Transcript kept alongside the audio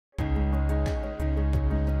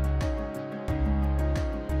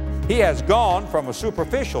He has gone from a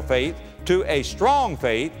superficial faith to a strong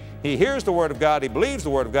faith. He hears the Word of God, he believes the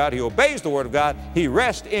Word of God, he obeys the Word of God, he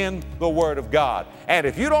rests in the Word of God. And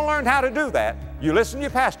if you don't learn how to do that, you listen to your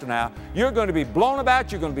pastor now, you're going to be blown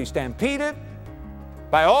about, you're going to be stampeded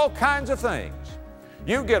by all kinds of things.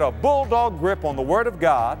 You get a bulldog grip on the Word of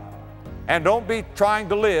God, and don't be trying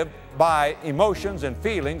to live by emotions and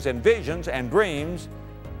feelings and visions and dreams,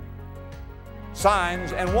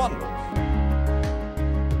 signs and wonders.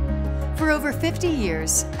 For over 50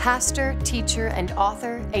 years, pastor, teacher, and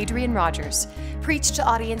author Adrian Rogers preached to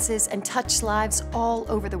audiences and touched lives all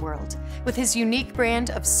over the world with his unique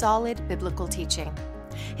brand of solid biblical teaching.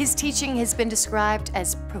 His teaching has been described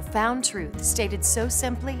as profound truth, stated so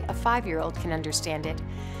simply a 5-year-old can understand it,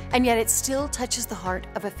 and yet it still touches the heart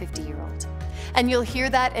of a 50-year-old. And you'll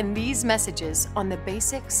hear that in these messages on the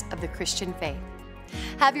basics of the Christian faith.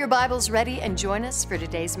 Have your Bibles ready and join us for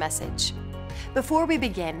today's message. Before we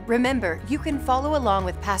begin, remember you can follow along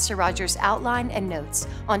with Pastor Rogers' outline and notes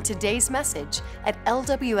on today's message at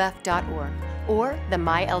lwf.org or the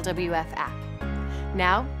MyLWF app.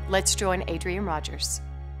 Now, let's join Adrian Rogers.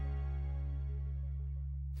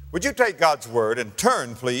 Would you take God's Word and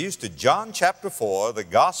turn, please, to John chapter 4, the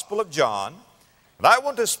Gospel of John. And I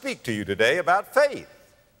want to speak to you today about faith,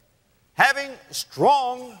 having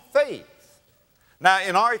strong faith. Now,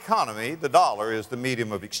 in our economy, the dollar is the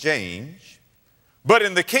medium of exchange. But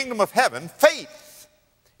in the kingdom of heaven, faith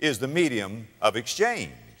is the medium of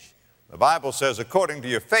exchange. The Bible says, according to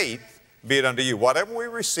your faith, be it unto you. Whatever we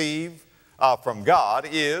receive from God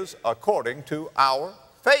is according to our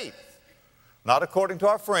faith. Not according to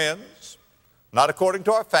our friends, not according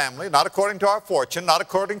to our family, not according to our fortune, not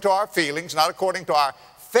according to our feelings, not according to our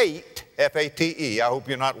fate, F-A-T-E. I hope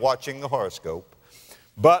you're not watching the horoscope.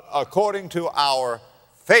 But according to our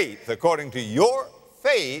faith, according to your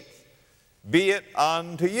faith, be it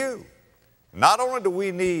unto you. Not only do we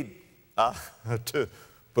need to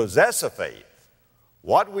possess a faith,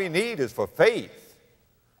 what we need is for faith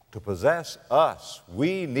to possess us.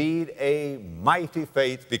 We need a mighty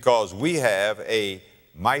faith because we have a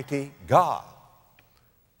mighty God.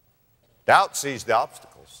 Doubt sees the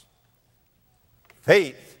obstacles.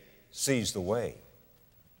 Faith sees the way.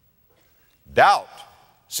 Doubt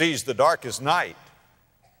sees the darkest night.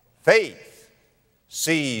 Faith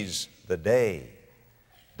sees the day.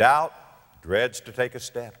 Doubt dreads to take a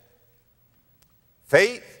step.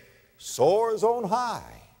 Faith soars on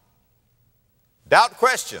high. Doubt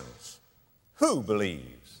questions, who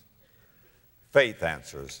believes? Faith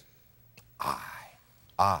answers,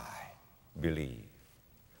 I believe.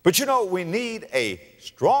 But you know, we need a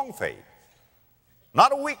strong faith,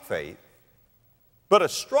 not a weak faith, but a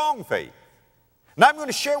strong faith. And I'm going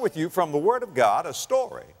to share with you from the Word of God a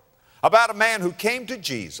story about a man who came to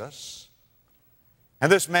Jesus,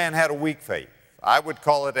 and this man had a weak faith. I would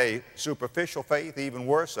call it a superficial faith, even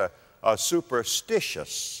worse, a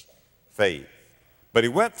superstitious faith. But he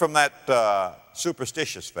went from that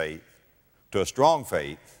superstitious faith to a strong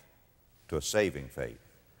faith to a saving faith.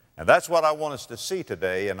 And that's what I want us to see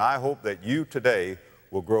today, and I hope that you today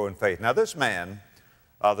will grow in faith. Now this man,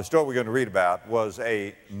 the story we're going to read about, was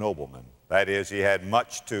a nobleman. That is, he had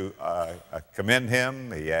much to commend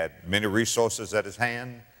him. He had many resources at his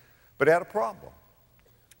hand, but he had a problem.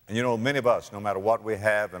 And you know, many of us, no matter what we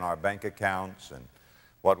have in our bank accounts and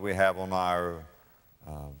what we have on our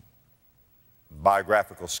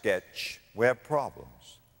biographical sketch, we have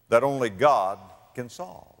problems that only God can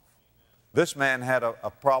solve. This man had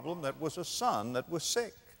a problem that was a son that was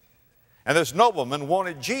sick. And this nobleman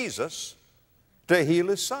wanted Jesus to heal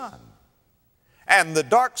his son. And the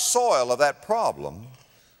dark soil of that problem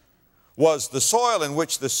was the soil in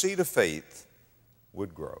which the seed of faith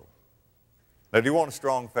would grow. Now, do you want a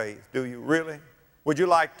strong faith? Do you really? Would you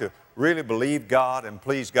like to really believe God and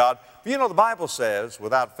please God? You know, the Bible says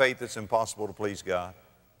without faith it's impossible to please God.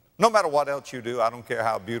 No matter what else you do, I don't care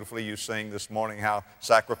how beautifully you sing this morning, how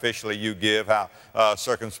sacrificially you give, how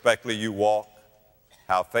circumspectly you walk,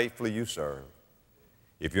 how faithfully you serve.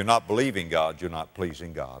 If you're not believing God, you're not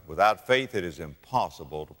pleasing God. Without faith, it is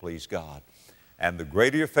impossible to please God. And the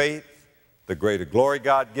greater your faith, the greater glory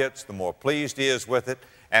God gets, the more pleased He is with it.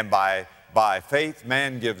 And by faith,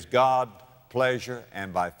 man gives God pleasure,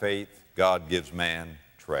 and by faith, God gives man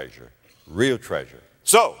treasure, real treasure.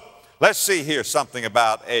 So, let's see here something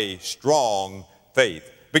about a strong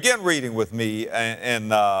faith. Begin reading with me in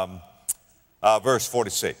verse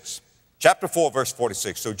 46. Chapter 4, verse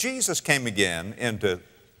 46. So Jesus came again into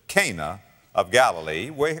Cana of Galilee,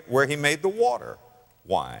 where he made the water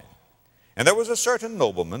wine. And there was a certain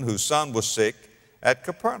nobleman whose son was sick at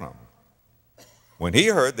Capernaum. When he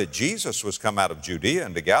heard that Jesus was come out of Judea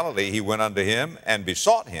into Galilee, he went unto him and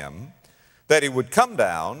besought him that he would come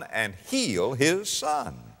down and heal his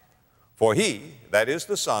son. For he, that is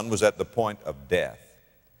the son, was at the point of death.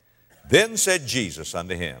 Then said Jesus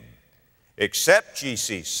unto him, Except ye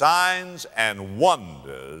see signs and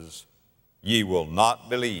wonders, ye will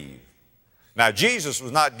not believe. Now, Jesus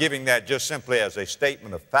was not giving that just simply as a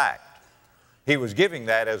statement of fact. He was giving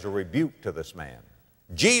that as a rebuke to this man.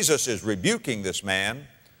 Jesus is rebuking this man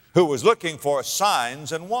who was looking for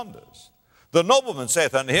signs and wonders. The nobleman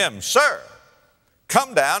saith unto him, Sir,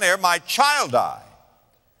 come down ere my child die.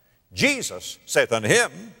 Jesus saith unto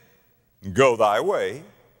him, Go thy way,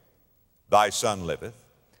 thy son liveth.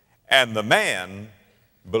 And the man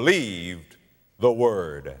believed the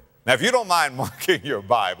word. Now, if you don't mind marking your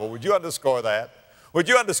Bible, would you underscore that? Would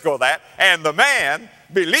you underscore that? And the man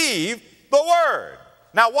believed the word.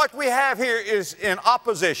 Now, what we have here is in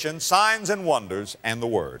opposition, signs and wonders and the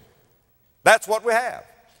word. That's what we have.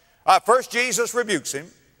 First, Jesus rebukes him.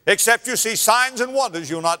 Except you see signs and wonders,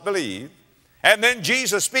 you'll not believe. And then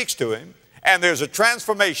Jesus speaks to him, and there's a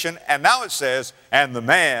transformation, and now it says, and the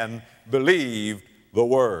man believed the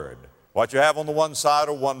word. What you have on the one side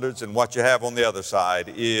are wonders, and what you have on the other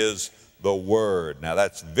side is the word. Now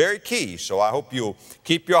that's very key, so I hope you'll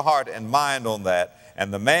keep your heart and mind on that.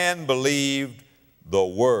 And the man believed the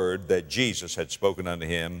word that Jesus had spoken unto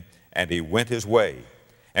him, and he went his way.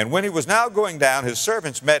 And when he was now going down, his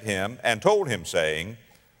servants met him and told him, saying,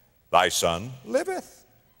 Thy son liveth.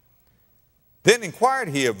 Then inquired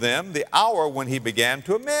he of them the hour when he began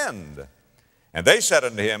to amend. And they said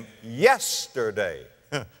unto him, Yesterday.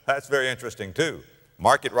 That's very interesting too.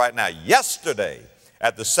 Mark it right now. Yesterday,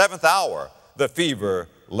 at the 7th hour, the fever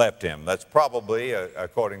left him. That's probably,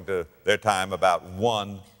 according to their time, about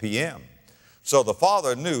 1 p.m. So the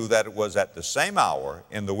father knew that it was at the same hour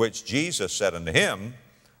in the which Jesus said unto him,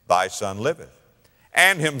 Thy son liveth.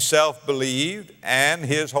 And himself believed, and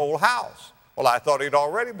his whole house. Well, I thought he'd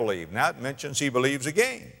already believed. Now it mentions he believes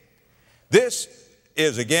again. This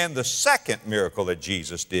is again the second miracle that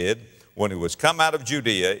Jesus did when he was come out of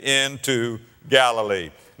Judea into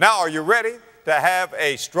Galilee. Now, are you ready to have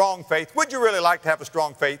a strong faith? Would you really like to have a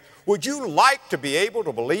strong faith? Would you like to be able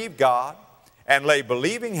to believe God and lay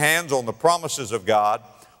believing hands on the promises of God?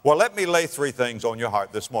 Well, let me lay 3 things on your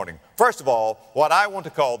heart this morning. First of all, what I want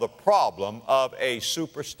to call the problem of a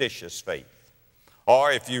superstitious faith.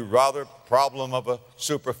 Or if you rather, problem of a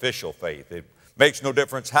superficial faith. It makes no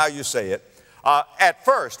difference how you say it. At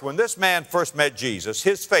first, when this man first met Jesus,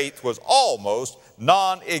 his faith was almost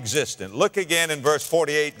non-existent. Look again in verse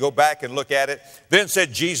 48, go back and look at it. Then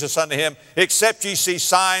said Jesus unto him, Except ye see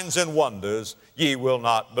signs and wonders, ye will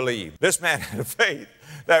not believe. This man had a faith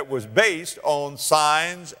that was based on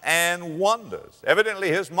signs and wonders. Evidently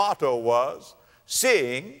his motto was,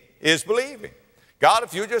 seeing is believing. God,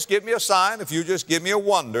 if you just give me a sign, if you just give me a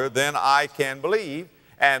wonder, then I can believe.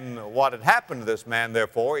 And what had happened to this man,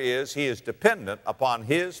 therefore, is he is dependent upon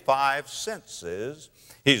his 5 senses.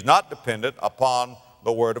 He's not dependent upon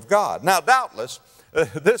the Word of God. Now, doubtless,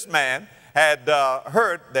 this man had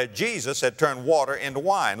heard that Jesus had turned water into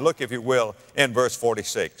wine. Look, if you will, in verse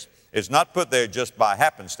 46. It's not put there just by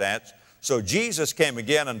happenstance. So Jesus came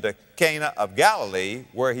again unto Cana of Galilee,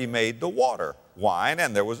 where he made the water wine,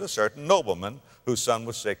 and there was a certain nobleman whose son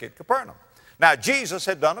was sick at Capernaum. Now, Jesus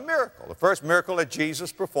had done a miracle. The first miracle that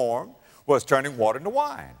Jesus performed was turning water into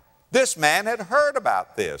wine. This man had heard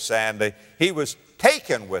about this, and he was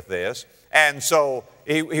taken with this, and so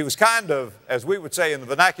he was kind of, as we would say in the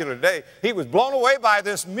vernacular today, he was blown away by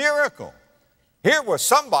this miracle. Here was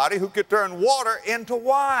somebody who could turn water into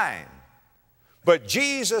wine. But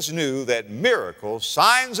Jesus knew that miracles,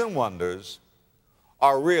 signs and wonders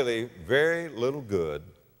are really very little good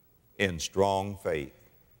in strong faith.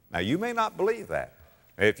 Now, you may not believe that.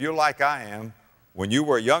 If you're like I am, when you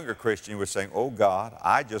were a younger Christian, you were saying, oh, God,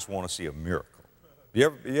 I just want to see a miracle.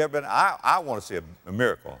 You ever been, I want to see a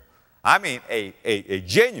miracle. I mean a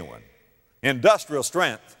genuine, industrial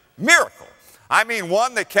strength miracle. I mean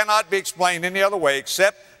one that cannot be explained any other way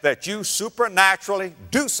except that you supernaturally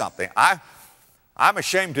do something. I'm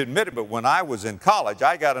ashamed to admit it, but when I was in college,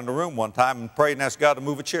 I got in a room one time and prayed and asked God to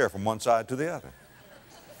move a chair from one side to the other.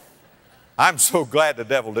 I'm so glad the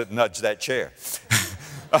devil didn't nudge that chair.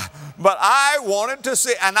 But I wanted to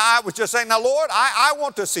see, and I was just saying, now, Lord, I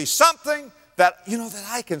want to see something that, you know, that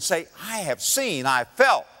I can say, I have seen, I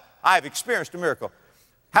felt, I have experienced a miracle.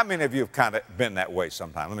 How many of you have kind of been that way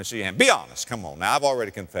sometime? Let me see your hand. Be honest. Come on now. I've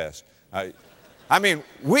already confessed. I mean,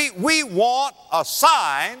 we want a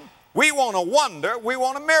sign. We want a wonder. We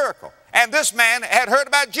want a miracle. And this man had heard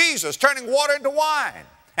about Jesus turning water into wine.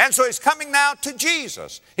 And so he's coming now to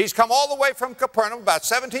Jesus. He's come all the way from Capernaum, about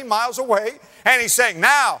 17 miles away, and he's saying,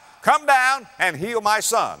 now, come down and heal my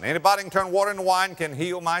son. Anybody can turn water into wine can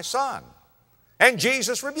heal my son. And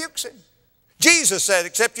Jesus rebukes him. Jesus said,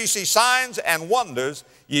 except you see signs and wonders,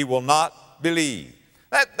 ye will not believe.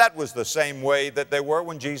 That was the same way that they were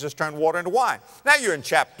when Jesus turned water into wine. Now you're in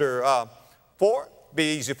chapter 4.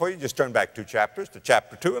 Be easy for you. Just turn back 2 chapters to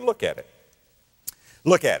chapter 2 and look at it.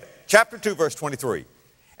 Look at it. Chapter 2, verse 23.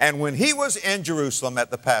 And when he was in Jerusalem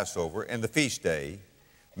at the Passover in the feast day,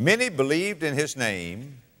 many believed in his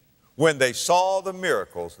name when they saw the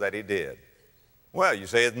miracles that he did. Well, you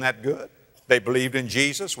say, isn't that good? They believed in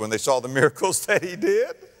Jesus when they saw the miracles that he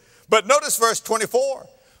did. But notice verse 24.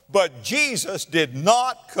 But Jesus did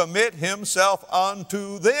not commit himself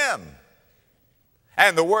unto them.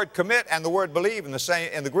 And the word commit and the word believe in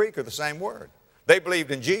the Greek are the same word. They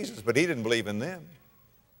believed in Jesus, but he didn't believe in them.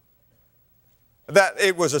 That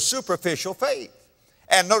it was a superficial faith.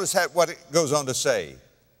 And notice what it goes on to say.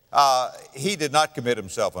 He did not commit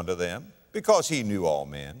himself unto them, because he knew all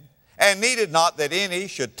men, and needed not that any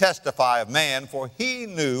should testify of man, for he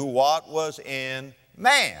knew what was in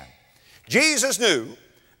man. Jesus knew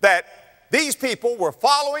that these people were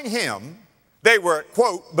following him. They were,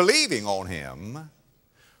 quote, believing on him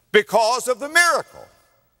because of the miracle.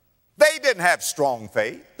 They didn't have strong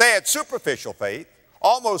faith. They had superficial faith,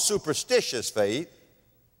 almost superstitious faith.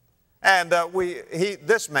 And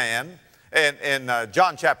this man in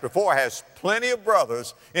John chapter 4 has plenty of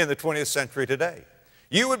brothers in the 20th century today.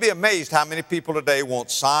 You would be amazed how many people today want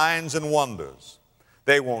signs and wonders.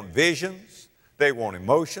 They want visions. They want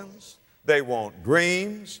emotions. They want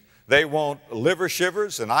dreams. They want liver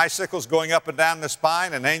shivers and icicles going up and down the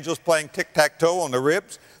spine and angels playing tic-tac-toe on the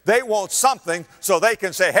ribs. They want something so they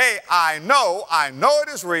can say, hey, I know it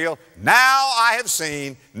is real. Now I have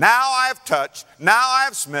seen, now I have touched, now I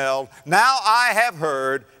have smelled, now I have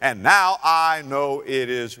heard, and now I know it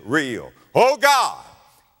is real. Oh God,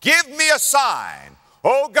 give me a sign.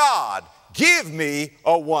 Oh God, give me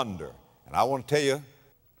a wonder. And I want to tell you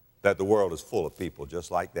that the world is full of people just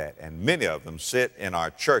like that, and many of them sit in our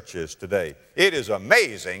churches today. It is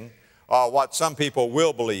amazing what some people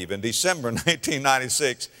will believe. In December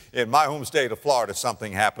 1996, in my home state of Florida,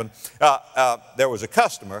 something happened. There was a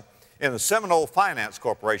customer in the Seminole Finance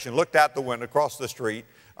Corporation, looked out the window across the street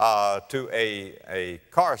to a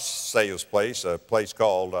car sales place, a place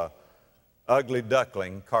called Ugly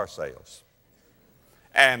Duckling Car Sales.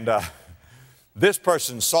 And this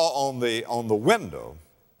person saw on the window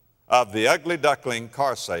of the Ugly Duckling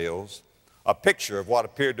Car Sales a picture of what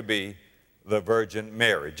appeared to be the Virgin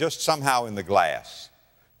Mary, just somehow in the glass,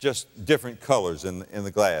 just different colors in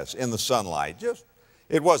the glass, in the sunlight.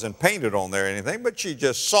 It wasn't painted on there or anything, but she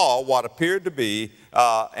just saw what appeared to be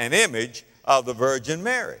an image of the Virgin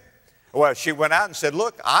Mary. Well, she went out and said,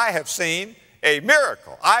 look, I have seen a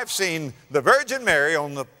miracle. I've seen the Virgin Mary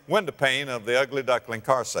on the window pane of the Ugly Duckling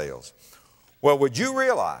Car Sales. Well, would you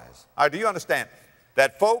realize, or do you understand,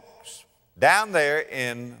 that folks down there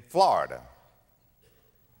in Florida,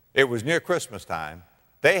 it was near Christmas time,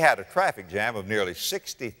 they had a traffic jam of nearly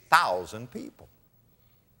 60,000 people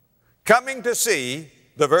coming to see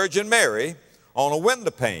the Virgin Mary on a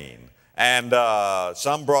window pane. And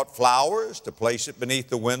some brought flowers to place it beneath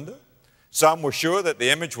the window. Some were sure that the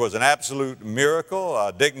image was an absolute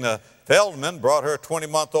miracle. Digna Feldman brought her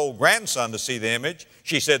 20-month-old grandson to see the image.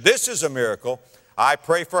 She said, this is a miracle. I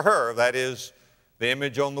pray for her, that is the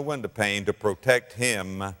image on the window pane, to protect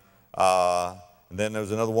him. And then there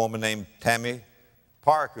was another woman named Tammy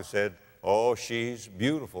Park who said, oh, she's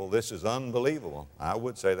beautiful. This is unbelievable. I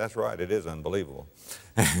would say that's right. It is unbelievable.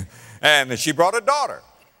 And she brought a daughter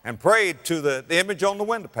and prayed to the image on the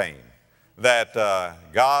window pane that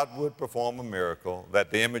God would perform a miracle,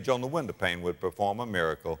 that the image on the window pane would perform a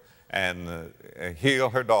miracle and heal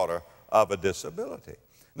her daughter of a disability.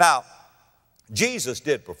 Now, Jesus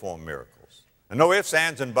did perform miracles. And no ifs,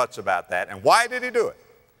 ands, and buts about that. And why did he do it?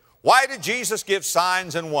 Why did Jesus give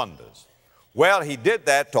signs and wonders? Well, he did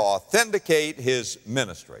that to authenticate his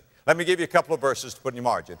ministry. Let me give you a couple of verses to put in your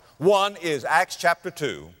margin. One is Acts chapter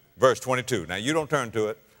 2, verse 22. Now, you don't turn to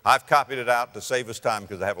it. I've copied it out to save us time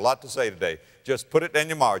because I have a lot to say today. Just put it in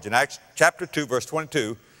your margin. Acts chapter 2, verse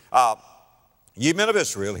 22. Ye men of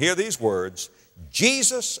Israel, hear these words.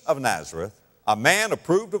 Jesus of Nazareth, a man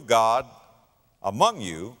approved of God among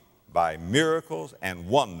you by miracles and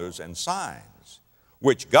wonders and signs,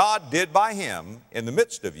 which God did by him in the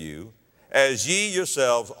midst of you, as ye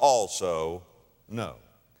yourselves also know.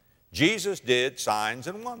 Jesus did signs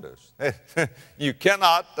and wonders. You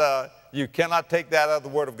cannot take that out of the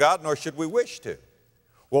Word of God, nor should we wish to.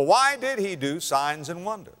 Well, why did he do signs and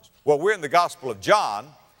wonders? Well, we're in the Gospel of John.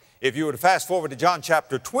 If you were to fast forward to John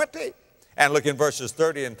chapter 20 and look in verses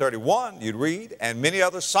 30 and 31, you'd read, and many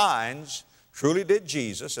other signs truly did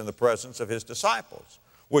Jesus in the presence of his disciples,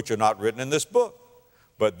 which are not written in this book.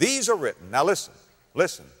 But these are written, now listen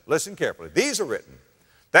carefully. These are written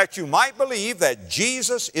that you might believe that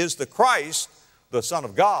Jesus is the Christ, the Son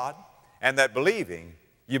of God, and that believing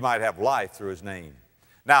you might have life through his name.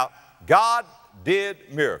 Now, God did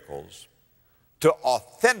miracles to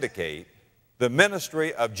authenticate the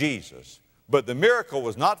ministry of Jesus, but the miracle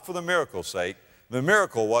was not for the miracle's sake. The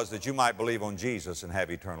miracle was that you might believe on Jesus and have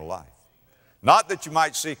eternal life. Not that you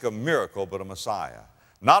might seek a miracle, but a Messiah.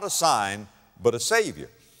 Not a sign, but a Savior.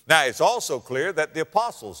 Now, it's also clear that the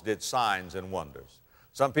apostles did signs and wonders.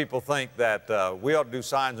 Some people think that we ought to do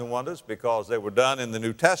signs and wonders because they were done in the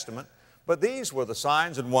New Testament, but these were the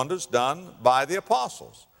signs and wonders done by the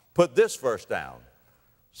apostles. Put this verse down,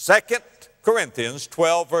 2 Corinthians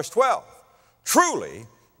 12, verse 12. Truly,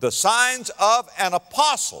 the signs of an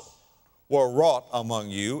apostle were wrought among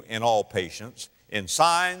you in all patience, in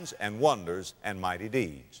signs and wonders and mighty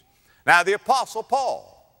deeds. Now, the apostle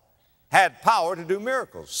Paul had power to do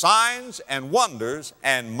miracles, signs and wonders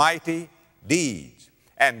and mighty deeds.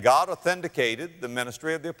 And God authenticated the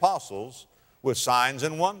ministry of the apostles with signs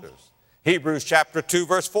and wonders. Hebrews chapter 2,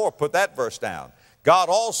 verse 4, put that verse down. God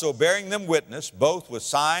also bearing them witness, both with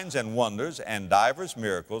signs and wonders and divers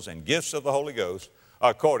miracles and gifts of the Holy Ghost,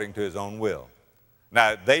 according to his own will.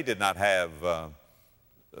 Now, they did not have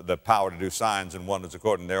the power to do signs and wonders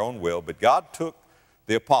according to their own will, but God took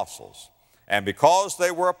the apostles. And because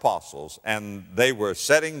they were apostles and they were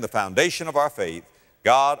setting the foundation of our faith,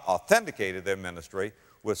 God authenticated their ministry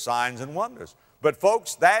with signs and wonders. But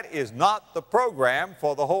folks, that is not the program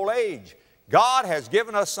for the whole age. God has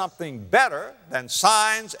given us something better than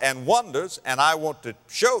signs and wonders, and I want to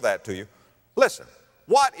show that to you. Listen,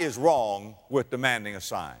 what is wrong with demanding a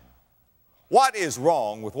sign? What is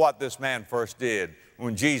wrong with what this man first did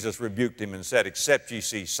when Jesus rebuked him and said, except ye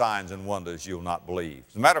see signs and wonders, you'll not believe?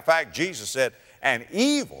 As a matter of fact, Jesus said, an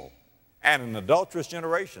evil and an adulterous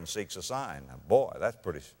generation seeks a sign. Now, boy, that's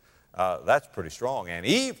pretty strong. An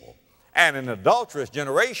evil and an adulterous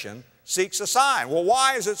generation seeks a sign. Well,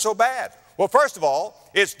 why is it so bad? Well, first of all,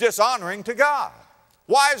 it's dishonoring to God.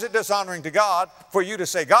 Why is it dishonoring to God for you to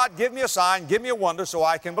say, God, give me a sign, give me a wonder so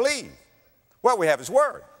I can believe? Well, we have his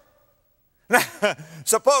word. Now,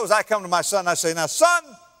 suppose I come to my son and I say, now, son,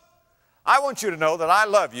 I want you to know that I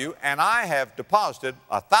love you and I have deposited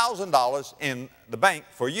 $1,000 in the bank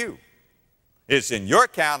for you. It's in your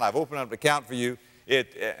account. I've opened up an account for you,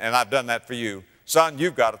 and I've done that for you. Son,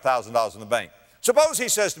 you've got $1,000 in the bank. Suppose he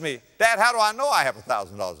says to me, Dad, how do I know I have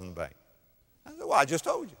 $1,000 in the bank? I said, well, I just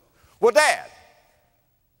told you. Well, Dad,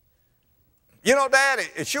 you know, Dad,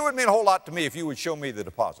 it sure would mean a whole lot to me if you would show me the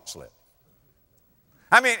deposit slip.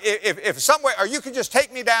 I mean, if somewhere, or you could just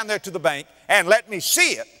take me down there to the bank and let me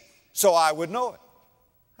see it so I would know it.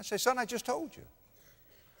 I say, son, I just told you.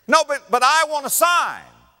 No, but I want a sign.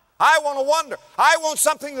 I want a wonder. I want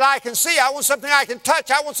something that I can see. I want something I can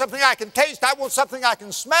touch. I want something I can taste. I want something I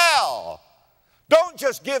can smell. Don't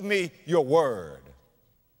just give me your word.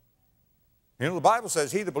 You know, the Bible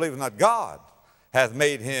says, he that believeth not God hath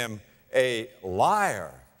made him a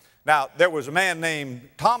liar. Now, there was a man named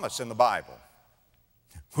Thomas in the Bible.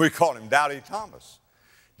 We call him Doubting Thomas.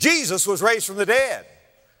 Jesus was raised from the dead.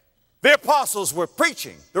 The apostles were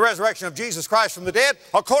preaching the resurrection of Jesus Christ from the dead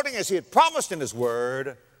according as he had promised in his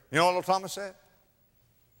word. You know what little Thomas said?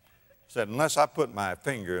 He said, unless I put my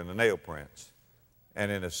finger in the nail prints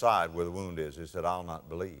and in his side where the wound is, he said, I'll not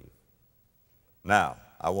believe. Now,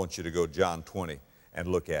 I want you to go to John 20 and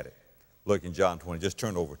look at it. Look in John 20. Just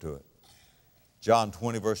turn over to it. John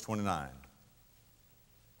 20, verse 29.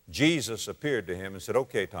 Jesus appeared to him and said,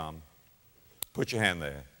 okay, Tom, put your hand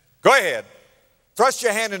there. Go ahead. Thrust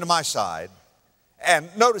your hand into my side. And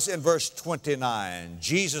notice in verse 29,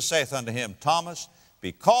 Jesus saith unto him, Thomas,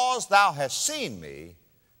 because thou hast seen me,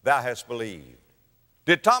 thou hast believed.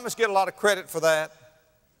 Did Thomas get a lot of credit for that?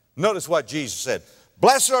 Notice what Jesus said.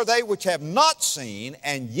 Blessed are they which have not seen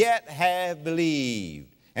and yet have believed.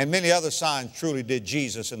 And many other signs truly did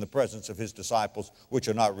Jesus in the presence of his disciples, which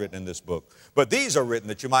are not written in this book. But these are written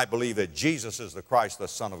that you might believe that Jesus is the Christ, the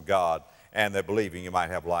Son of God, and that believing you might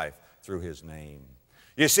have life through his name.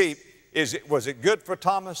 You see, was it good for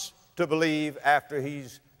Thomas to believe after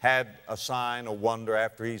he's had a sign, a wonder,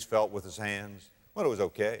 after he's felt with his hands? Well, it was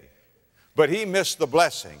okay. But he missed the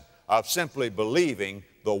blessing of simply believing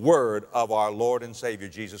the word of our Lord and Savior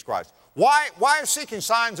Jesus Christ. Why is seeking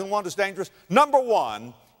signs and wonders dangerous? Number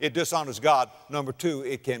one, it dishonors God. Number two,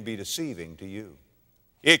 it can be deceiving to you.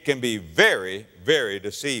 It can be very, very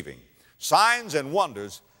deceiving. Signs and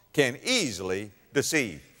wonders can easily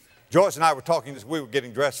deceive. Joyce and I were talking, we were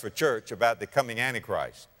getting dressed for church, about the coming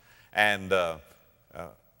Antichrist. And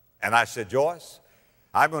I said, Joyce,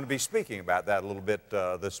 I'm going to be speaking about that a little bit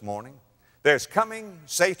this morning. There's coming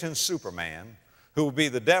Satan's Superman, who will be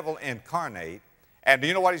the devil incarnate. And do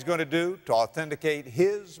you know what he's going to do to authenticate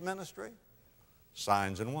his ministry?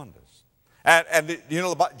 Signs and wonders. And you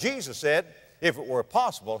know, Jesus said, if it were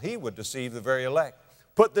possible, he would deceive the very elect.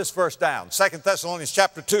 Put this verse down, 2 Thessalonians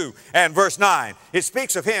chapter 2 and verse 9. It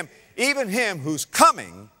speaks of him, even him whose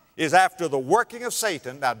coming is after the working of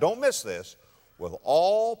Satan. Now don't miss this. With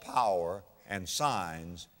all power and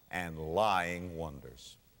signs and lying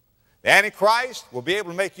wonders. The Antichrist will be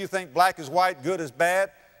able to make you think black is white, good is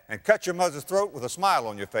bad, and cut your mother's throat with a smile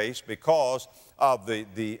on your face because of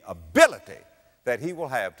the ability that he will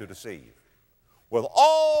have to deceive. With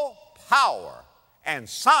all power and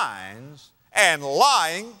signs and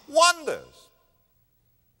lying wonders.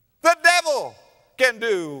 The devil can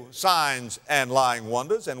do signs and lying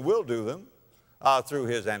wonders and will do them through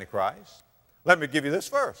his Antichrist. Let me give you this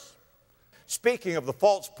verse. Speaking of the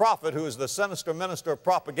false prophet who is the sinister minister of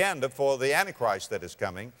propaganda for the Antichrist that is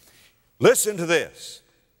coming, listen to this.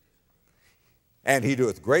 And he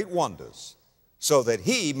doeth great wonders, so that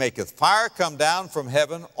he maketh fire come down from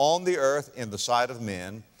heaven on the earth in the sight of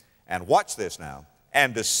men. And watch this now.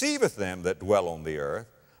 And deceiveth them that dwell on the earth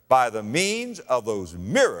by the means of those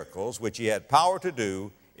miracles which he had power to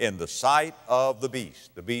do in the sight of the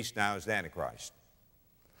beast. The beast now is the Antichrist.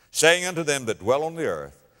 Saying unto them that dwell on the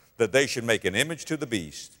earth, that they should make an image to the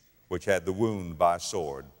beast, which had the wound by a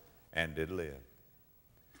sword, and did live.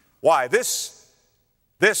 Why, this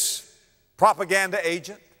propaganda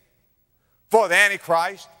agent for the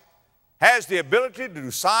Antichrist has the ability to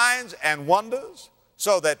do signs and wonders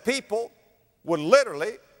so that people would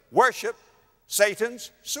literally worship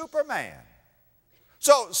Satan's Superman.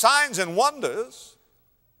 So signs and wonders,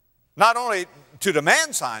 not only to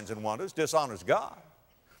demand signs and wonders, dishonors God,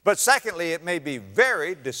 but secondly, it may be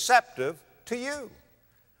very deceptive to you.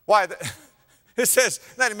 Why, it says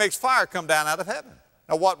that he makes fire come down out of heaven.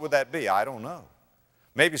 Now what would that be? I don't know.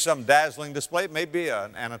 Maybe some dazzling display. It may be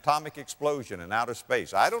an atomic explosion in outer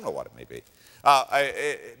space. I don't know what it may be.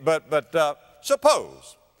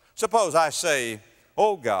 Suppose I say,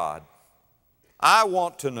 oh God, I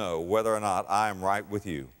want to know whether or not I am right with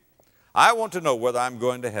you. I want to know whether I'm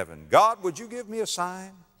going to heaven. God, would you give me a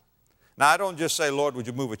sign? Now, I don't just say, Lord, would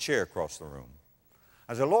you move a chair across the room?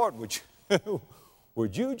 I say, Lord,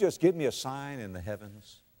 would you just give me a sign in the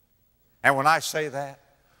heavens? And when I say that,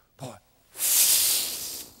 boy,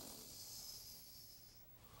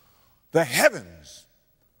 the heavens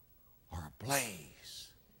are ablaze.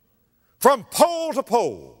 From pole to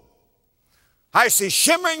pole, I see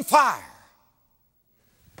shimmering fire.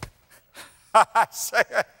 I say,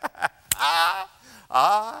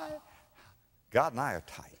 God and I are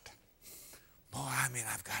tight. Boy, I mean,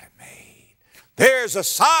 I've got it made. There's a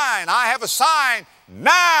sign. I have a sign.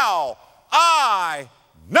 Now I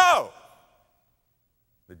know.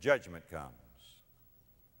 The judgment comes.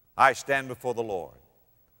 I stand before the Lord.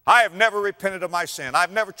 I have never repented of my sin.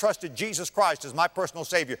 I've never trusted Jesus Christ as my personal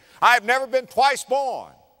Savior. I've never been twice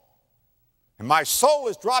born. And my soul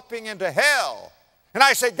is dropping into hell. And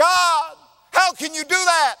I say, God, how can you do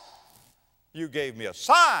that? You gave me a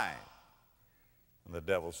sign. And the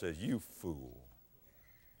devil says, you fool.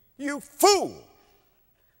 You fool.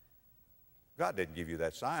 God didn't give you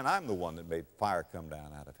that sign. I'm the one that made fire come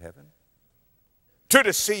down out of heaven to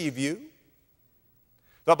deceive you.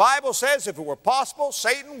 The Bible says if it were possible,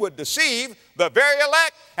 Satan would deceive the very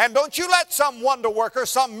elect. And don't you let some wonder worker,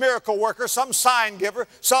 some miracle worker, some sign giver,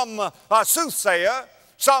 some soothsayer,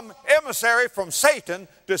 some emissary from Satan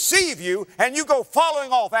deceive you, and you go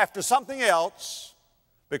following off after something else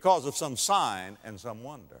because of some sign and some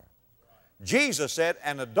wonder. Jesus said,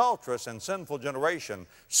 an adulterous and sinful generation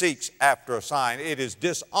seeks after a sign. It is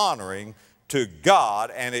dishonoring to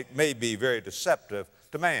God, and it may be very deceptive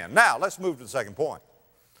to man. Now, let's move to the second point.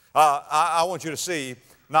 I want you to see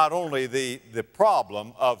not only the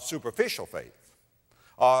problem of superficial faith,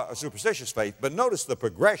 superstitious faith, but notice the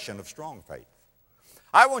progression of strong faith.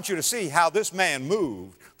 I want you to see how this man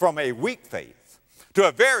moved from a weak faith to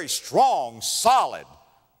a very strong, solid,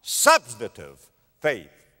 substantive faith.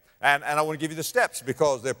 And I want to give you the steps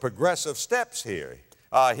because they're progressive steps here.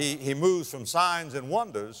 He moves from signs and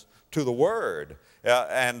wonders to the Word.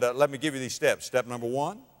 Let me give you these steps. Step number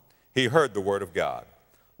one, he heard the Word of God.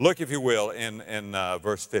 Look, if you will, in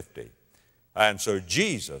verse 50. And so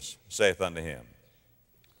Jesus saith unto him,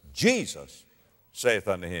 Jesus saith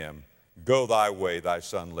unto him, Go thy way, thy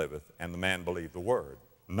son liveth. And the man believed the word.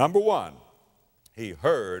 Number one, he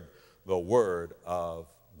heard the word of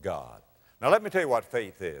God. Now let me tell you what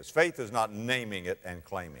faith is. Faith is not naming it and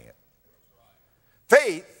claiming it.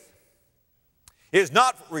 Faith is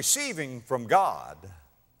not receiving from God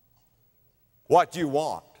what you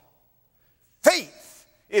want. Faith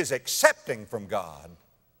is accepting from God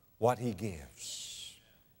what he gives.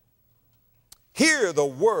 Hear the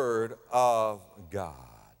word of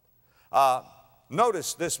God.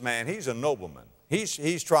 Notice this man, he's a nobleman.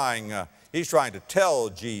 He's trying to tell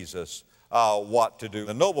Jesus what to do.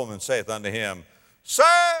 The nobleman saith unto him, Sir,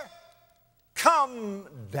 come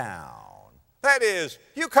down. That is,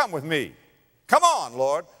 you come with me. Come on,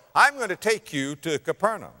 Lord. I'm going to take you to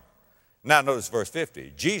Capernaum. Now notice verse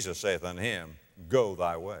 50. Jesus saith unto him, Go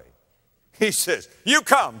thy way. He says, you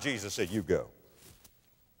come. Jesus said, you go.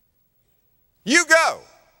 You go.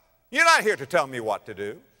 You're not here to tell me what to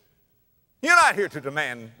do. You're not here to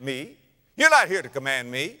demand me. You're not here to command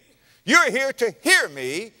me. You're here to hear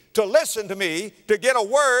me, to listen to me, to get a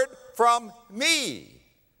word from me.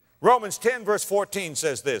 Romans 10 verse 14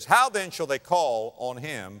 says this, How then shall they call on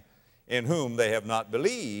him in whom they have not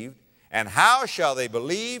believed? And how shall they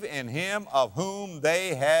believe in him of whom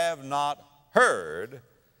they have not heard?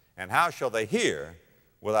 And how shall they hear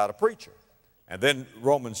without a preacher? And then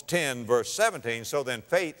Romans 10 verse 17, So then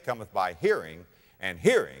faith cometh by hearing, and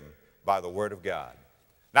hearing by the word of God.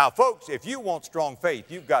 Now folks, if you want strong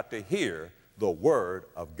faith, you've got to hear the word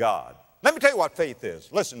of God. Let me tell you what faith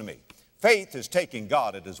is. Listen to me. Faith is taking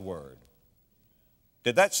God at his word.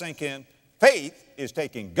 Did that sink in? Faith is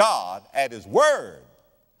taking God at his word.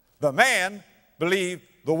 The man believed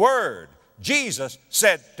the word. Jesus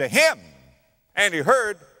said to him, and he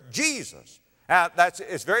heard Jesus. Now,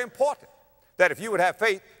 it's very important that if you would have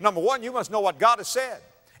faith, number one, you must know what God has said.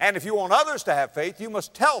 And if you want others to have faith, you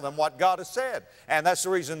must tell them what God has said. And that's the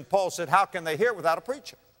reason Paul said, how can they hear without a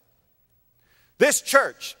preacher? This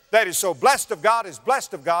church that is so blessed of God is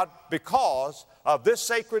blessed of God because of this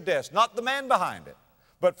sacred desk, not the man behind it.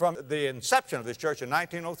 But from the inception of this church in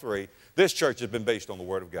 1903, this church has been based on the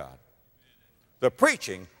Word of God. The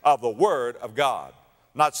preaching of the Word of God.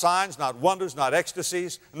 Not signs, not wonders, not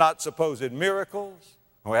ecstasies, not supposed miracles.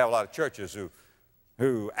 We have a lot of churches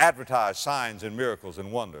who advertise signs and miracles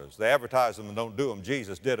and wonders. They advertise them and don't do them.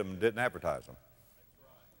 Jesus did them and didn't advertise them.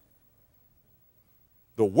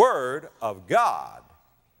 The Word of God.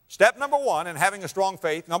 Step number one in having a strong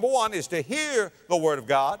faith, number one is to hear the Word of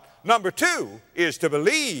God. Number two is to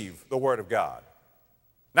believe the Word of God.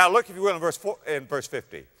 Now look, if you will, in verse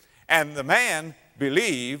 50. And the man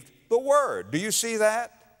believed the Word. Do you see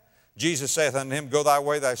that? Jesus saith unto him, Go thy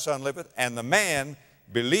way, thy son liveth. And the man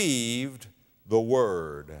believed the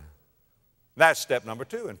Word. That's step number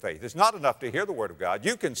two in faith. It's not enough to hear the Word of God.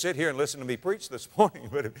 You can sit here and listen to me preach this morning,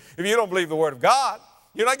 but if you don't believe the Word of God,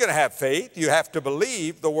 you're not going to have faith. You have to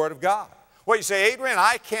believe the Word of God. Well, you say, Adrian,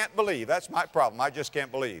 I can't believe. That's my problem. I just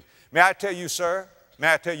can't believe. May I tell you, sir,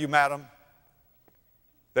 may I tell you, madam,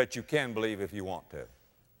 that you can believe if you want to.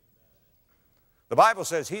 The Bible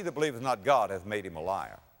says, He that believeth not God hath made him a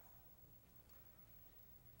liar.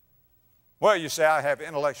 Well, you say, I have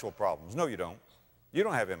intellectual problems. No, you don't. You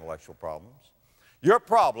don't have intellectual problems. Your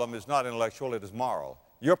problem is not intellectual, it is moral.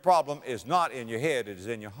 Your problem is not in your head, it is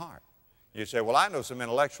in your heart. You say, well, I know some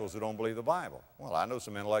intellectuals who don't believe the Bible. Well, I know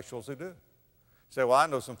some intellectuals who do. You say, well, I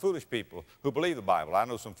know some foolish people who believe the Bible. I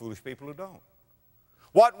know some foolish people who don't.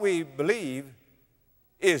 What we believe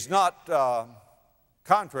is not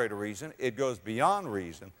contrary to reason. It goes beyond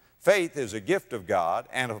reason. Faith is a gift of God,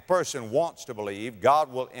 and if a person wants to believe,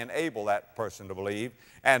 God will enable that person to believe.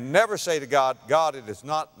 And never say to God, God, it is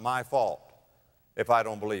not my fault if I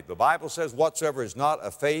don't believe. The Bible says whatsoever is not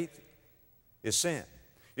of faith is sin.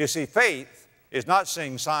 You see, faith is not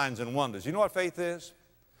seeing signs and wonders. You know what faith is?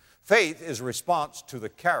 Faith is a response to the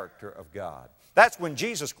character of God. That's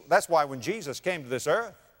why when Jesus came to this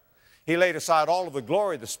earth, He laid aside all of the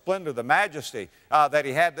glory, the splendor, the majesty that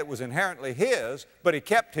He had that was inherently His, but He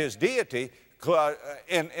kept His deity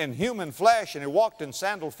in human flesh, and He walked in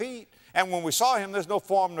sandal feet. And when we saw Him, there's no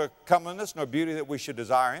form, nor comeliness, nor beauty that we should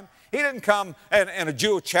desire Him. He didn't come in a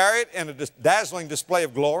jewel chariot in a dazzling display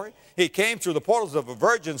of glory. He came through the portals of a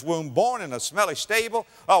virgin's womb, born in a smelly stable,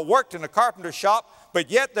 worked in a carpenter's shop, but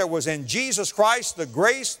yet there was in Jesus Christ the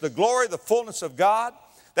grace, the glory, the fullness of God,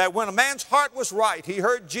 that when a man's heart was right, he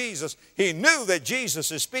heard Jesus, he knew that Jesus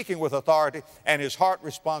is speaking with authority, and his heart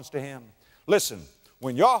responds to Him. Listen,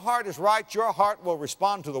 when your heart is right, your heart will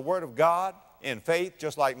respond to the Word of God, in faith,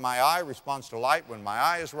 just like my eye responds to light when my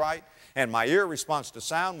eye is right, and my ear responds to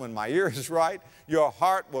sound when my ear is right. Your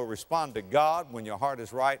heart will respond to God when your heart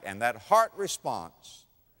is right, and that heart response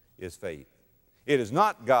is faith. It is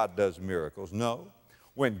not God does miracles. No.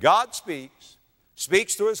 When God speaks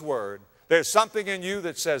through His Word, there's something in you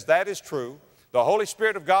that says that is true. The Holy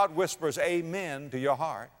Spirit of God whispers amen to your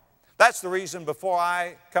heart. That's the reason before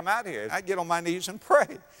I come out here, I get on my knees and pray.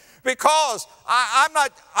 Because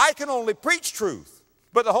I can only preach truth,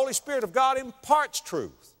 but the Holy Spirit of God imparts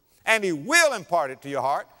truth. And He will impart it to your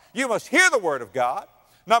heart. You must hear the Word of God.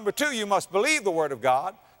 Number two, you must believe the Word of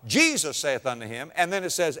God. Jesus saith unto him, and then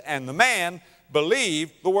it says, and the man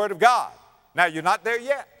believed the Word of God. Now you're not there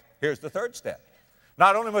yet. Here's the third step.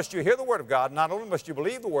 Not only must you hear the Word of God, not only must you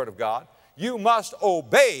believe the Word of God, you must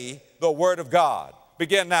obey the Word of God.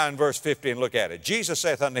 Begin now in verse 50 and look at it. Jesus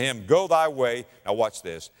saith unto him, go thy way. Now watch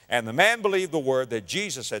this. And the man believed the word that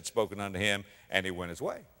Jesus had spoken unto him, and he went his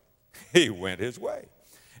way. He went his way.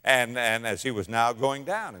 And as he was now going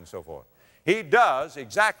down and so forth. He does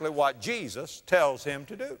exactly what Jesus tells him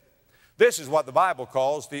to do. This is what the Bible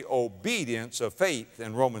calls the obedience of faith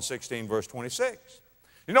in Romans 16, verse 26.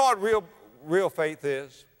 You know what real faith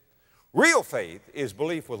is? Real faith is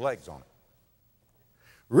belief with legs on it.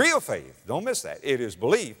 Real faith, don't miss that, it is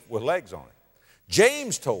belief with legs on it.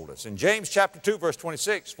 James told us in James chapter 2, verse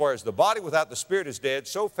 26, for as the body without the spirit is dead,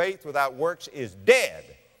 so faith without works is dead.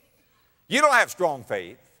 You don't have strong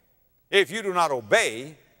faith if you do not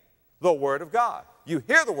obey the Word of God. You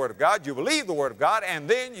hear the Word of God, you believe the Word of God, and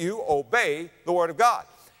then you obey the Word of God.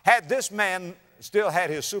 Had this man still had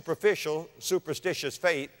his superficial, superstitious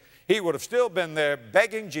faith, he would have still been there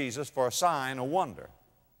begging Jesus for a sign, a wonder.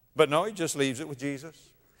 But no, he just leaves it with Jesus.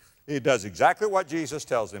 He does exactly what Jesus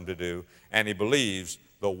tells him to do, and he believes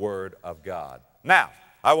the Word of God. Now,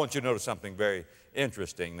 I want you to notice something very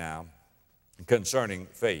interesting now concerning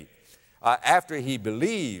faith. After he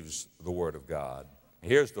believes the Word of God,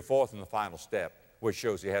 here's the fourth and the final step, which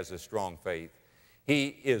shows he has this strong faith.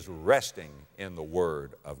 He is resting in the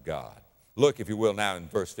Word of God. Look, if you will, now in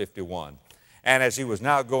verse 51. And as he was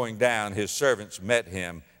now going down, his servants met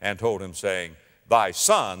him and told him, saying, thy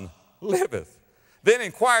son liveth. Then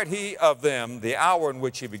inquired he of them the hour in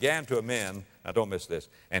which he began to amend. Now don't miss this.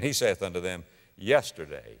 And he saith unto them,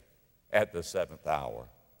 yesterday at the 7th hour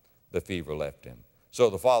the fever left him.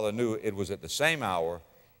 So the father knew it was at the same hour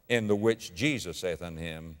in the which Jesus saith unto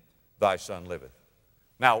him, thy son liveth.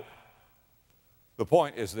 Now, the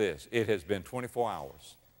point is this. It has been 24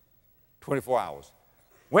 hours. 24 hours.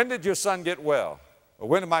 When did your son get well? Or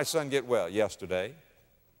when did my son get well? Yesterday.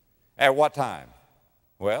 At what time?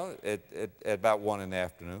 Well, at about 1 in the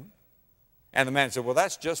afternoon. And the man said, well,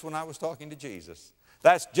 that's just when I was talking to Jesus.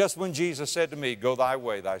 That's just when Jesus said to me, go thy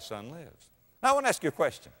way, thy son lives. Now, I want to ask you a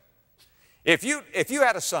question. If you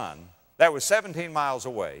had a son that was 17 miles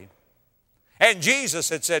away, and Jesus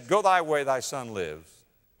had said, go thy way, thy son lives,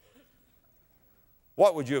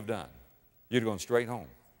 what would you have done? You'd have gone straight home.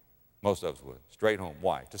 Most of us would. Straight home.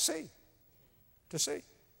 Why? To see. To see.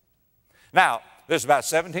 Now, this is about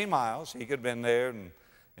 17 miles. He could have been there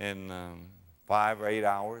in 5 or 8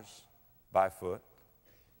 hours by foot.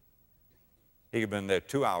 He could have been there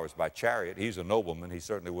 2 hours by chariot. He's a nobleman. He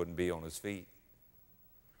certainly wouldn't be on his feet.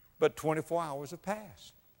 But 24 hours have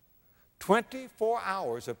passed. 24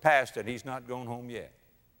 hours have passed and he's not gone home yet.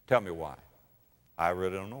 Tell me why. I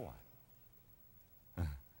really don't know why.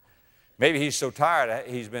 Maybe he's so tired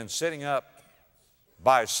he's been sitting up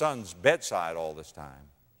by his son's bedside all this time.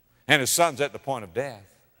 And his son's at the point of death.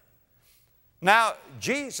 Now,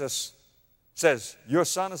 Jesus says, your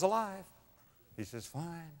son is alive. He says,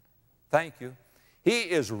 fine, thank you. He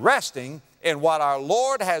is resting in what our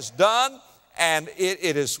Lord has done, and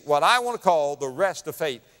it is what I want to call the rest of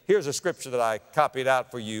faith. Here's a scripture that I copied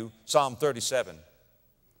out for you, Psalm 37,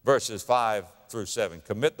 verses 5 through 7.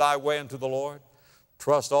 Commit thy way unto the Lord,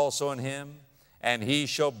 trust also in Him, and He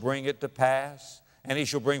shall bring it to pass. And He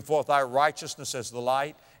shall bring forth thy righteousness as the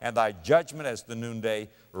light, and thy judgment as the noonday.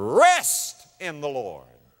 Rest in the Lord,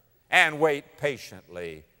 and wait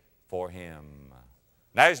patiently for Him.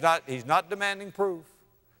 Now, He's not demanding proof.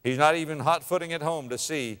 He's not even hot-footing at home to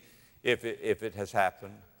see if it has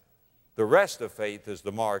happened. The rest of faith is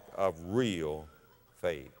the mark of real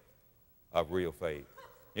faith. Of real faith.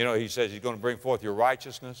 You know, He says He's going to bring forth your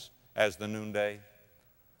righteousness as the noonday. Have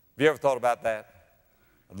you ever thought about that?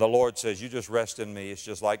 The Lord says, you just rest in me. It's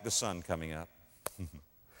just like the sun coming up.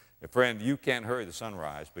 Friend, you can't hurry the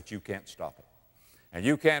sunrise, but you can't stop it. And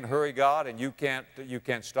you can't hurry God, and you can't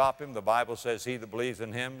stop Him. The Bible says, he that believes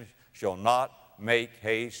in Him shall not make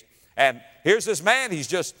haste. And here's this man,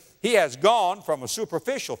 he has gone from a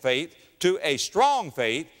superficial faith to a strong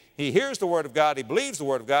faith. He hears the Word of God, he believes the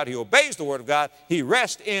Word of God, he obeys the Word of God, he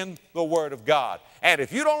rests in the Word of God. And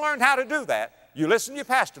if you don't learn how to do that, you listen to your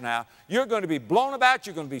pastor now, you're going to be blown about,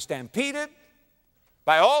 you're going to be stampeded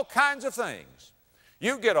by all kinds of things.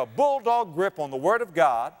 You get a bulldog grip on the Word of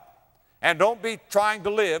God, and don't be trying to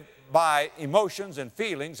live by emotions and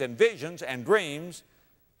feelings and visions and dreams,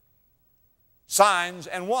 signs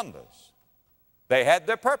and wonders. They had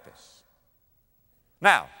their purpose.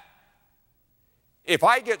 Now, if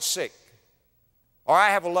I get sick, or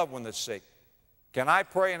I have a loved one that's sick, can I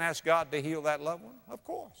pray and ask God to heal that loved one? Of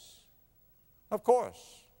course. Of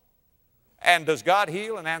course. And does God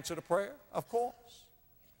heal and answer the prayer? Of course.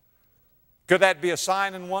 Could that be a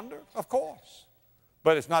sign and wonder? Of course.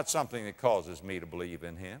 But it's not something that causes me to believe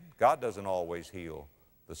in Him. God doesn't always heal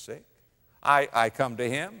the sick. I come to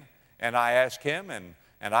Him and I ask Him, and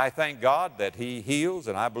I thank God that He heals,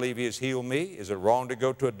 and I believe He has healed me. Is it wrong to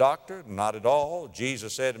go to a doctor? Not at all.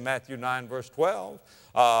 Jesus said in Matthew 9, verse 12,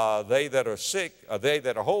 they that are sick, they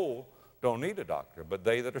that are whole don't need a doctor, but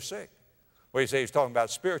they that are sick. Well, you say he's talking about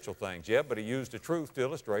spiritual things. Yeah, but he used the truth to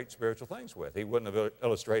illustrate spiritual things with. He wouldn't have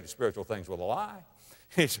illustrated spiritual things with a lie.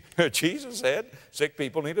 Jesus said sick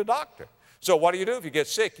people need a doctor. So what do? If you get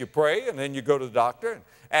sick, you pray, and then you go to the doctor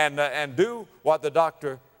and do what the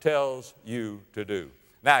doctor tells you to do.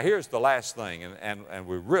 Now, here's the last thing, and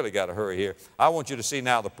we really got to hurry here. I want you to see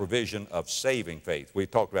now the provision of saving faith.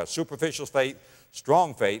 We've talked about superficial faith,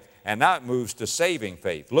 strong faith, and now it moves to saving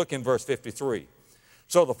faith. Look in verse 53.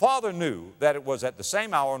 So the father knew that it was at the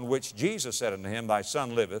same hour in which Jesus said unto him, Thy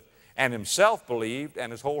son liveth, and himself believed,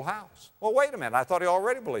 and his whole house. Well, wait a minute, I thought he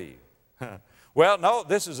already believed. Well, no,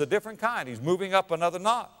 this is a different kind. He's moving up another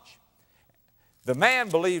notch. The man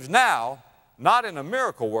believes now, not in a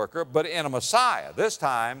miracle worker, but in a Messiah. This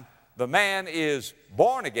time, the man is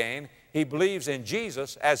born again. He believes in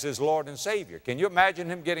Jesus as his Lord and Savior. Can you imagine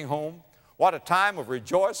him getting home? What a time of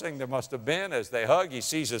rejoicing there must have been as they hug. He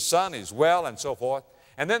sees his son, he's well, and so forth.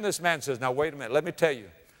 And then this man says, now wait a minute, let me tell you.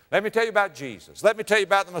 Let me tell you about Jesus. Let me tell you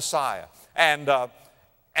about the Messiah. And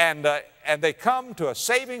they come to a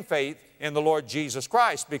saving faith in the Lord Jesus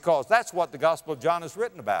Christ, because that's what the Gospel of John is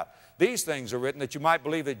written about. These things are written that you might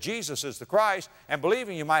believe that Jesus is the Christ, and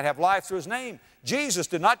believing you might have life through His name. Jesus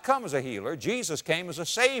did not come as a healer. Jesus came as a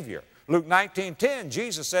Savior. Luke 19:10,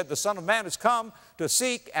 Jesus said, the Son of Man has come to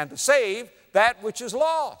seek and to save that which is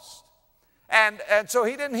lost. And so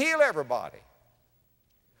He didn't heal everybody.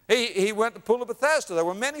 He went to the pool of Bethesda. There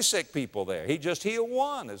were many sick people there. He just healed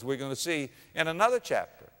one, as we're going to see in another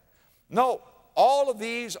chapter. No, all of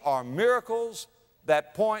these are miracles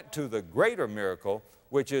that point to the greater miracle,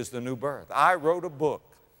 which is the new birth. I wrote a book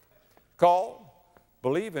called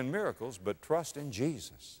Believe in Miracles, but Trust in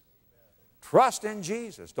Jesus. Trust in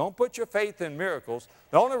Jesus. Don't put your faith in miracles.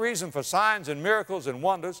 The only reason for signs and miracles and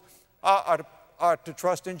wonders are to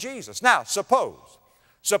trust in Jesus. Now, suppose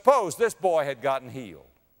this boy had gotten healed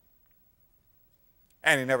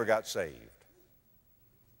and he never got saved.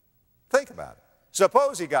 Think about it.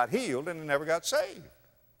 Suppose he got healed and he never got saved.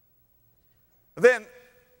 Then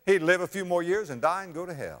he'd live a few more years and die and go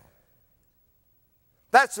to hell.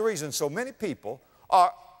 That's the reason so many people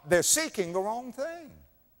they're seeking the wrong thing.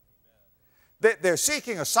 They're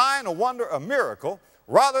seeking a sign, a wonder, a miracle,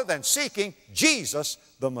 rather than seeking Jesus,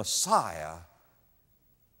 the Messiah.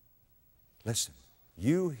 Listen,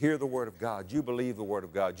 you hear the Word of God, you believe the Word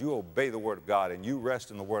of God, you obey the Word of God, and you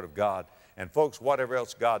rest in the Word of God. And folks, whatever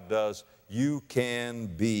else God does, you can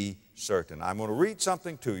be certain. I'm going to read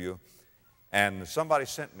something to you, and somebody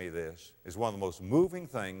sent me this. It's one of the most moving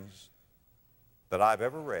things that I've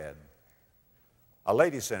ever read. A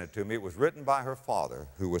lady sent it to me. It was written by her father,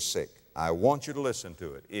 who was sick. I want you to listen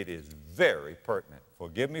to it. It is very pertinent.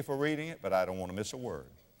 Forgive me for reading it, but I don't want to miss a word.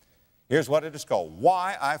 Here's what it is called: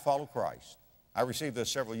 Why I Follow Christ. I received this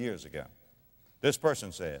several years ago. This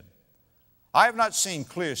person said, I have not seen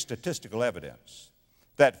clear statistical evidence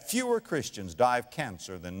that fewer Christians die of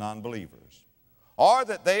cancer than non-believers, or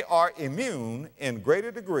that they are immune in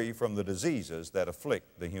greater degree from the diseases that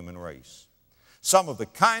afflict the human race. Some of the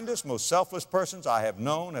kindest, most selfless persons I have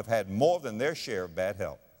known have had more than their share of bad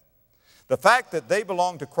health. The fact that they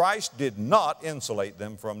belong to Christ did not insulate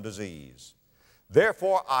them from disease.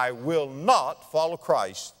 Therefore, I will not follow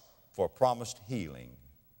Christ for promised healing.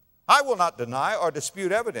 I will not deny or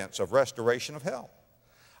dispute evidence of restoration of health.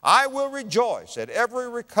 I will rejoice at every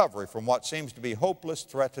recovery from what seems to be hopeless,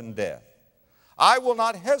 threatened death. I will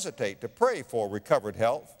not hesitate to pray for recovered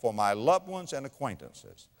health for my loved ones and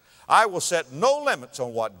acquaintances. I will set no limits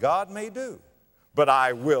on what God may do, but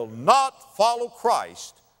I will not follow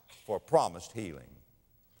Christ for promised healing.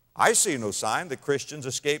 I see no sign that Christians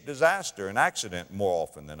escape disaster and accident more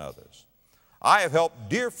often than others. I have helped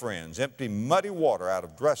dear friends empty muddy water out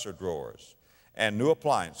of dresser drawers and new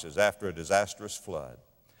appliances after a disastrous flood.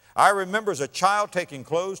 I remember as a child taking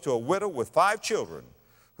clothes to a widow with 5 children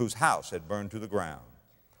whose house had burned to the ground.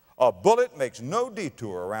 A bullet makes no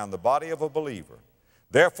detour around the body of a believer.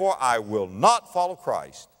 Therefore, I will not follow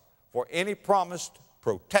Christ for any promised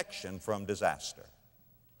protection from disaster.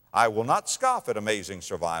 I will not scoff at amazing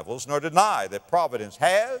survivals, nor deny that providence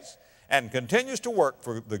has and continues to work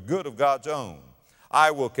for the good of God's own.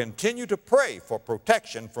 I will continue to pray for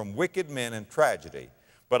protection from wicked men and tragedy,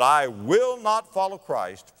 but I will not follow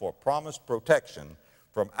Christ for promised protection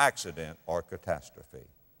from accident or catastrophe.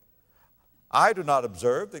 I do not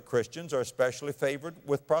observe that Christians are especially favored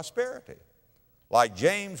with prosperity. Like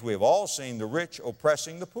James, we have all seen the rich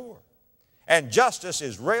oppressing the poor, and justice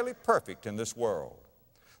is rarely perfect in this world.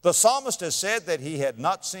 The psalmist has said that he had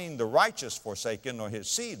not seen the righteous forsaken nor his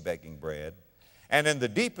seed begging bread, and in the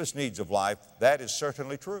deepest needs of life, that is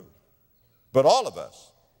certainly true. But all of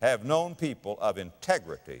us have known people of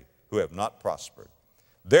integrity who have not prospered.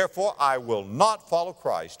 Therefore, I will not follow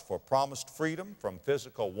Christ for promised freedom from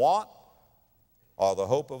physical want or the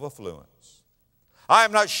hope of affluence. I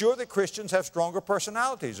am not sure that Christians have stronger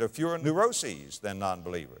personalities or fewer neuroses than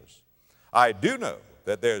non-believers. I do know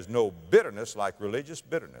that there is no bitterness like religious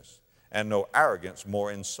bitterness, and no arrogance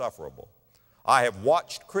more insufferable. I have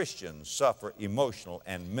watched Christians suffer emotional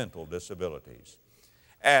and mental disabilities.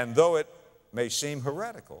 And though it may seem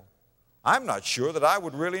heretical, I'm not sure that I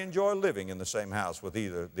would really enjoy living in the same house with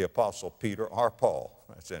either the Apostle Peter or Paul.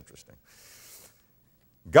 That's interesting.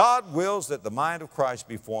 God wills that the mind of Christ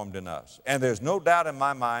be formed in us. And there's no doubt in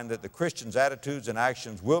my mind that the Christian's attitudes and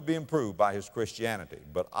actions will be improved by his Christianity.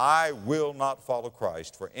 But I will not follow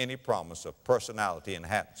Christ for any promise of personality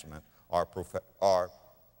enhancement or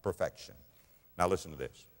perfection. Now listen to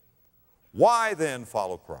this. Why then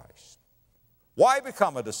follow Christ? Why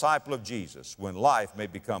become a disciple of Jesus when life may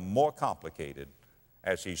become more complicated,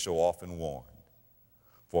 as he so often warned?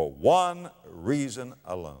 For one reason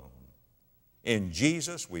alone. In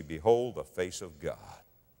Jesus we behold the face of God.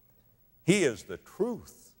 He is the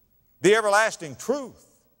truth, the everlasting truth,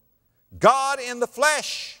 God in the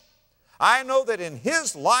flesh. I know that in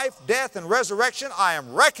His life, death, and resurrection, I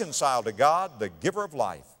am reconciled to God, the giver of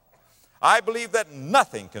life. I believe that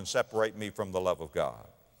nothing can separate me from the love of God.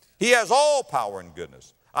 He has all power and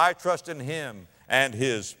goodness. I trust in Him and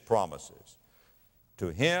His promises. To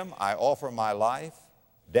Him I offer my life,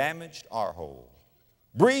 damaged or whole,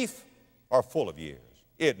 brief or full of years.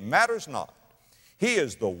 It matters not. He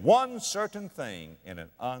is the one certain thing in an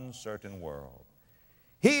uncertain world.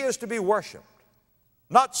 He is to be worshiped,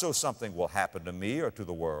 not so something will happen to me or to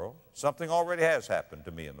the world. Something already has happened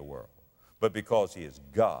to me in the world. But because He is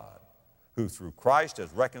God, who through Christ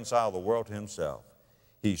has reconciled the world to Himself.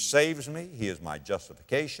 He saves me. He is my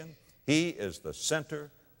justification. He is the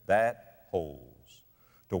center that holds.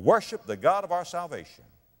 To worship the God of our salvation,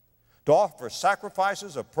 to offer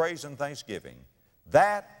sacrifices of praise and thanksgiving,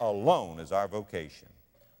 that alone is our vocation.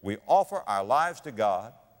 We offer our lives to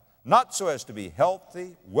God, not so as to be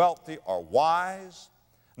healthy, wealthy, or wise,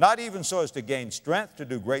 not even so as to gain strength to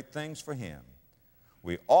do great things for Him.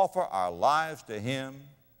 We offer our lives to Him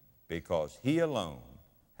because He alone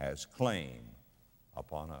has claim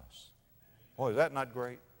upon us. Boy, is that not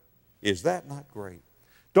great? Is that not great?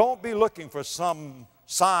 Don't be looking for some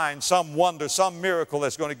sign, some wonder, some miracle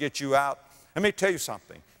that's going to get you out. Let me tell you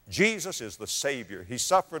something. Jesus is the Savior. He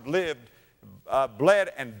suffered, lived,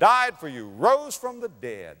 bled, and died for you, rose from the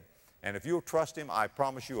dead. And if you'll trust Him, I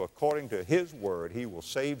promise you, according to His word, He will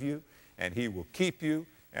save you and He will keep you.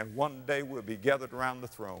 And one day we'll be gathered around the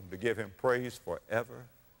throne to give Him praise forever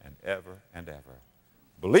and ever and ever.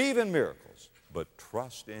 Believe in miracles, but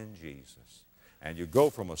trust in Jesus. And you go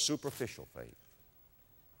from a superficial faith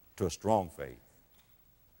to a strong faith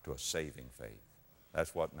to a saving faith.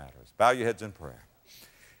 That's what matters. Bow your heads in prayer.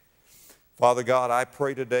 Father God, I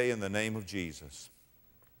pray today in the name of Jesus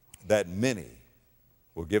that many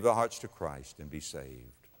will give their hearts to Christ and be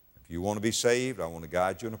saved. If you want to be saved, I want to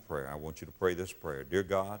guide you in a prayer. I want you to pray this prayer. Dear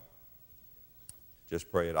God,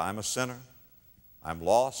 just pray it. I'm a sinner. I'm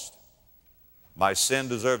lost. My sin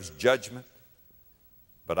deserves judgment,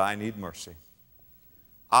 but I need mercy.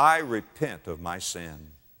 I repent of my sin.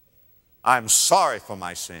 I'm sorry for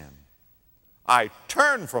my sin. I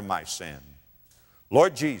turn from my sin.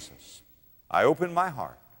 Lord Jesus, I open my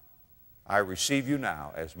heart. I receive you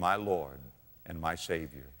now as my Lord and my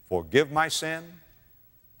Savior. Forgive my sin,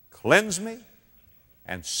 cleanse me,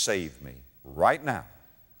 and save me right now.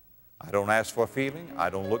 I don't ask for a feeling. I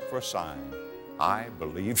don't look for a sign. I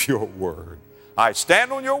believe your word. I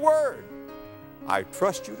stand on your word. I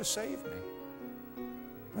trust you to save me.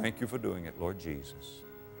 Thank you for doing it, Lord Jesus.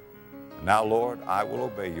 And now, Lord, I will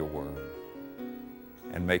obey your word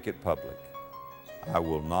and make it public. I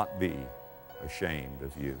will not be ashamed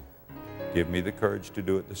of you. Give me the courage to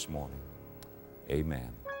do it this morning. Amen.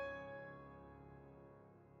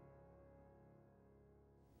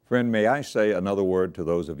 Friend, may I say another word to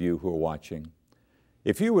those of you who are watching?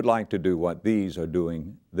 If you would like to do what these are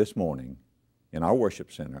doing this morning in our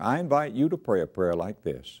worship center, I invite you to pray a prayer like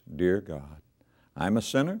this. Dear God, I'm a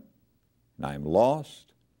sinner and I'm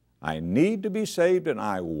lost. I need to be saved and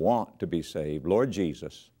I want to be saved. Lord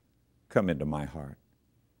Jesus, come into my heart.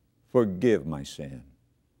 Forgive my sin.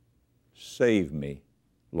 Save me,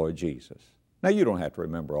 Lord Jesus. Now, you don't have to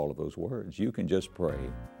remember all of those words. You can just pray,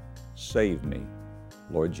 save me,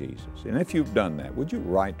 Lord Jesus. And if you've done that, would you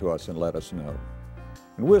write to us and let us know?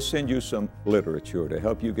 And we'll send you some literature to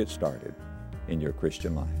help you get started in your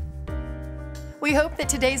Christian life. We hope that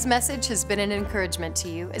today's message has been an encouragement to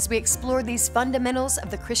you as we explore these fundamentals of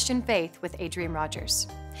the Christian faith with Adrian Rogers.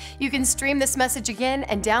 You can stream this message again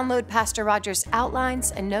and download Pastor Rogers'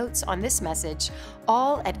 outlines and notes on this message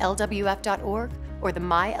all at lwf.org or the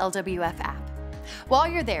My LWF app. While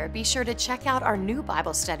you're there, be sure to check out our new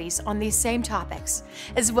Bible studies on these same topics,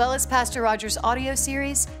 as well as Pastor Rogers' audio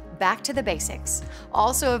series, Back to the Basics,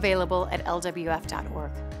 also available at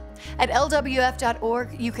lwf.org. At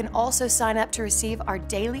lwf.org, you can also sign up to receive our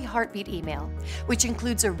daily Heartbeat email, which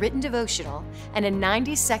includes a written devotional and a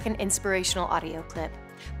 90-second inspirational audio clip,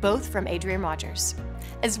 both from Adrian Rogers,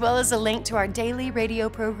 as well as a link to our daily radio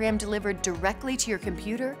program delivered directly to your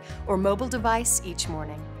computer or mobile device each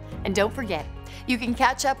morning. And don't forget, you can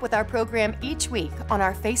catch up with our program each week on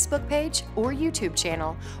our Facebook page or YouTube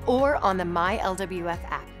channel or on the My LWF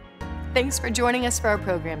app. Thanks for joining us for our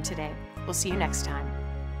program today. We'll see you next time.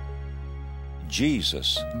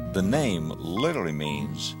 Jesus, the name literally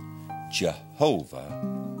means Jehovah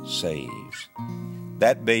saves.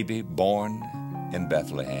 That baby born in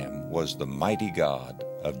Bethlehem was the mighty God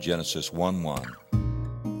of Genesis 1:1.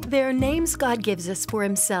 There are names God gives us for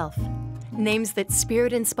Himself, names that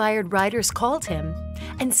Spirit-inspired writers called Him,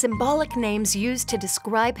 and symbolic names used to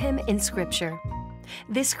describe Him in Scripture.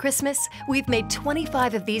 This Christmas, we've made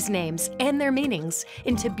 25 of these names and their meanings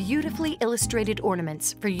into beautifully illustrated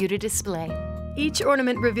ornaments for you to display. Each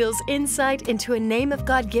ornament reveals insight into a name of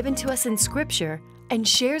God given to us in Scripture and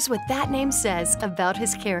shares what that name says about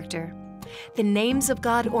His character. The Names of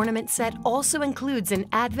God ornament set also includes an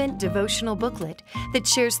Advent devotional booklet that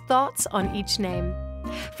shares thoughts on each name.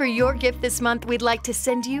 For your gift this month, we'd like to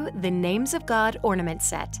send you the Names of God ornament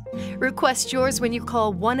set. Request yours when you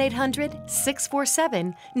call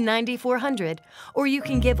 1-800-647-9400, or you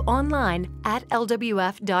can give online at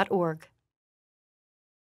lwf.org.